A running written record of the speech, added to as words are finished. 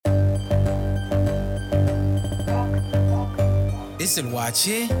Es el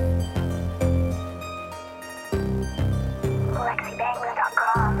guache.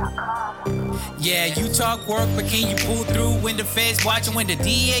 Yeah, you talk work, but can you pull through when the feds watching? When the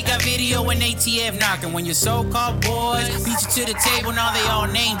DA got video and ATF knocking? When your so-called boys beat you to the table, now they all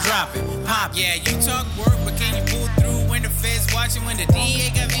name dropping. Pop. Yeah, you talk work, but can you pull through when the feds watching? When the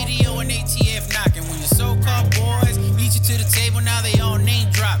DA got video and ATF knocking? When your so-called boys beat you to the table, now they all name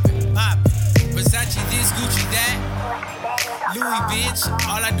dropping. Pop. Versace this, Gucci that. Louis, bitch,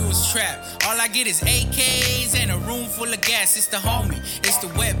 all I do is trap. All I get is AKs and a room full of gas. It's the homie, it's the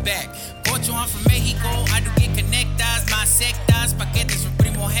wetback. Pocho, I'm from Mexico, I do get conectas. My sectas, paquetes from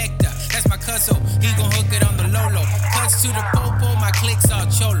Primo Hector. That's my cuzzo, he gon' hook it on the Lolo. Cuts to the popo, my clicks all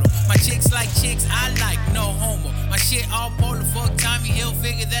cholo. My chicks like chicks, I like no homo. My shit all polar, fuck Tommy Hill,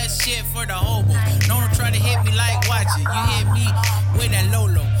 figure that shit for the hobo. No one try to hit me like watch it, you hit me with that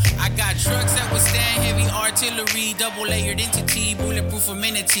Lolo. I got trucks that withstand heavy artillery, double layered entity, bulletproof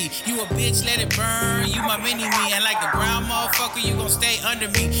amenity. You a bitch, let it burn, you my mini-me. And like the brown motherfucker, you gon' stay under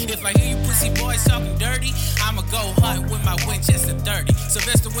me. If I hear you pussy boys talking dirty, I'ma go hunt with my Winchester 30.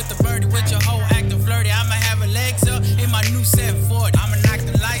 Sylvester with the birdie, with your whole acting flirty. I'ma have her legs up in my new 740. I'ma knock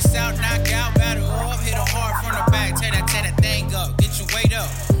the lights out, knock out, battle off, hit her hard from the back, tear that thing up, get your weight up,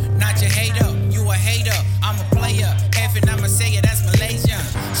 not your hate up, you a hater, I'm a player, half and I'ma say it, that's Malaysian.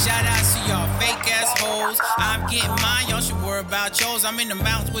 Shout out to y'all fake ass hoes, I'm getting mine, y'all should worry about yours. I'm in the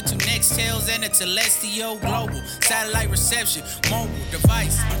mountains with 2 Nextels and a Telestio Global, satellite reception, mobile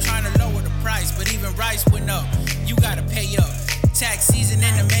device. I'm trying to lower the price, but even rice went up, you gotta pay up. Tax season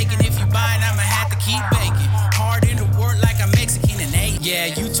in the making, if you buying, I'ma have to keep baking. Hard in the work like I'm Mexican and Asian. Yeah,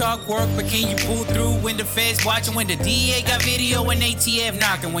 you talk work, but can you pull through when the feds watching? When the DA got video and ATF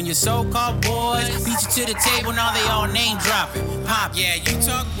knocking? When your so-called boys beat you to the table, now they all name dropping. Pop. Yeah, you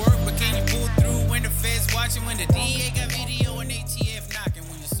talk work, but can you pull through?